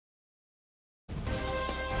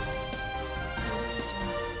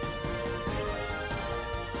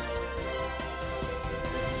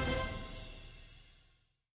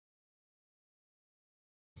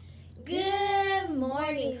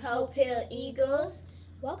morning, Hope Hill Eagles.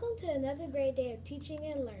 Welcome to another great day of teaching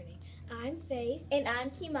and learning. I'm Faith. And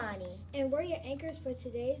I'm Kimani. And we're your anchors for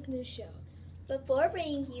today's news show. Before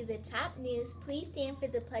bringing you the top news, please stand for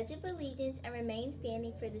the Pledge of Allegiance and remain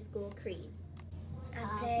standing for the school creed.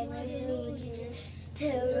 I pledge allegiance to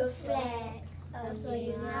the flag of the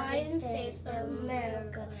United States of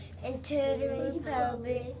America and to the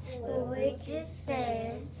republic for which it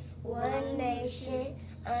stands, one nation,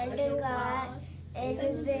 under God,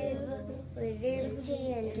 indivisible, with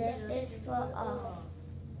liberty and justice for all.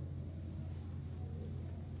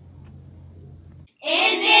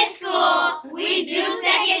 In this school, we do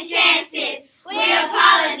second chances. We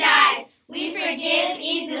apologize. We forgive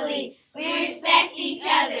easily. We respect each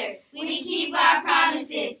other. We keep our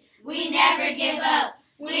promises. We never give up.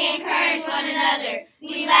 We encourage one another.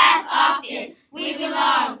 We laugh often. We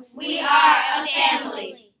belong. We are a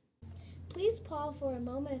family. Please pause for a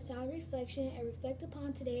moment of silent reflection and reflect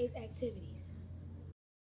upon today's activities.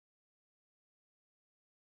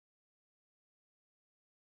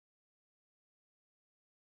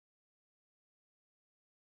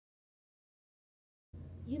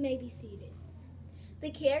 You may be seated.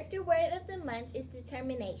 The character word of the month is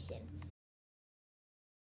determination.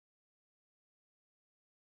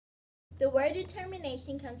 The word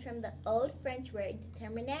determination comes from the Old French word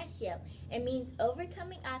determinatio and means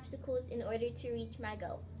overcoming obstacles in order to reach my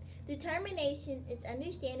goal. Determination is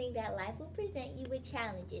understanding that life will present you with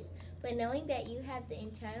challenges, but knowing that you have the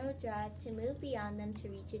internal drive to move beyond them to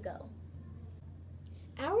reach a goal.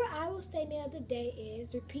 Our I will statement of the day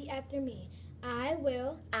is, repeat after me. I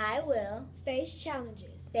will face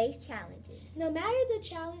challenges. No matter the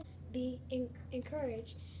challenge, be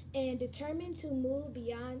encouraged and determined to move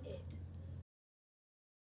beyond it.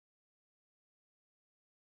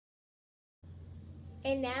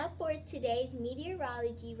 And now for today's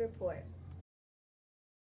meteorology report.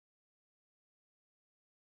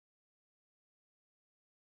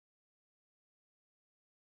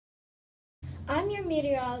 I'm your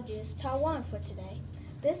meteorologist, Taiwan, for today.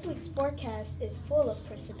 This week's forecast is full of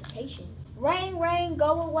precipitation. Rain, rain,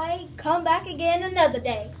 go away, come back again another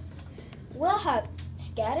day. We'll have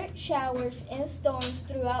scattered showers and storms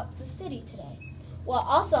throughout the city today. We'll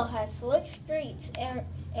also have slick streets and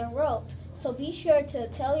roads, so be sure to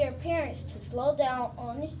tell your parents to slow down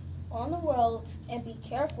on the roads and be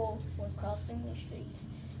careful when crossing the streets.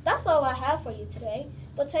 That's all I have for you today,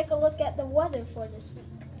 but take a look at the weather for this week.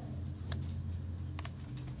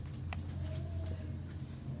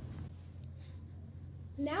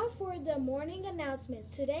 Now for the morning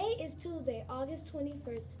announcements. Today is Tuesday, August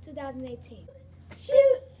 21st, 2018.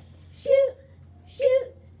 Shoot, shoot,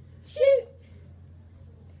 shoot, shoot.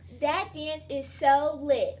 That dance is so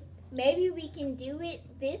lit. Maybe we can do it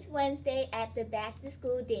this Wednesday at the back to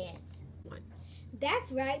school dance.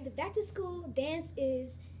 That's right. The back to school dance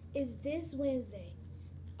is this Wednesday,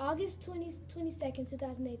 August 22nd,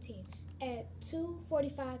 2018 at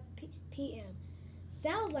 2:45 p.m.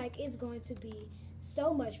 Sounds like it's going to be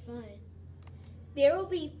so much fun. There will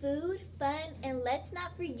be food, fun, and let's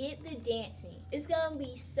not forget the dancing. It's going to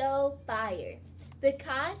be so fire. The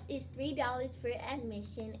cost is $3 for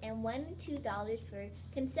admission and $1 and $2 for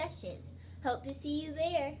concessions. Hope to see you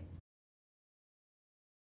there.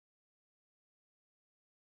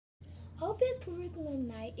 Hope Hill's Curriculum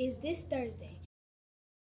Night is this Thursday.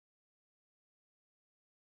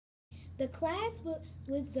 The class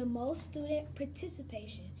with the most student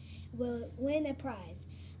participation will win a prize.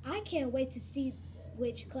 I can't wait to see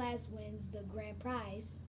which class wins the grand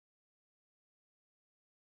prize.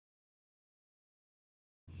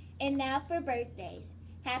 And now for birthdays.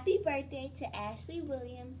 Happy birthday to Ashley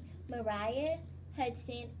Williams, Mariah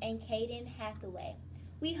Hudson, and Caden Hathaway.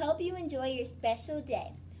 We hope you enjoy your special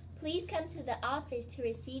day. Please come to the office to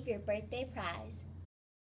receive your birthday prize.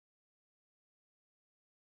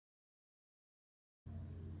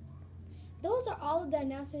 Those are all of the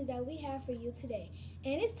announcements that we have for you today,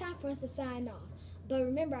 and it's time for us to sign off. But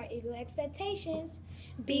remember our Eagle expectations.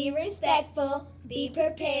 Be respectful, be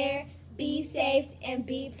prepared, be safe, and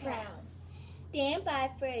be proud. Stand by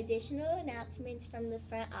for additional announcements from the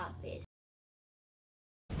front office.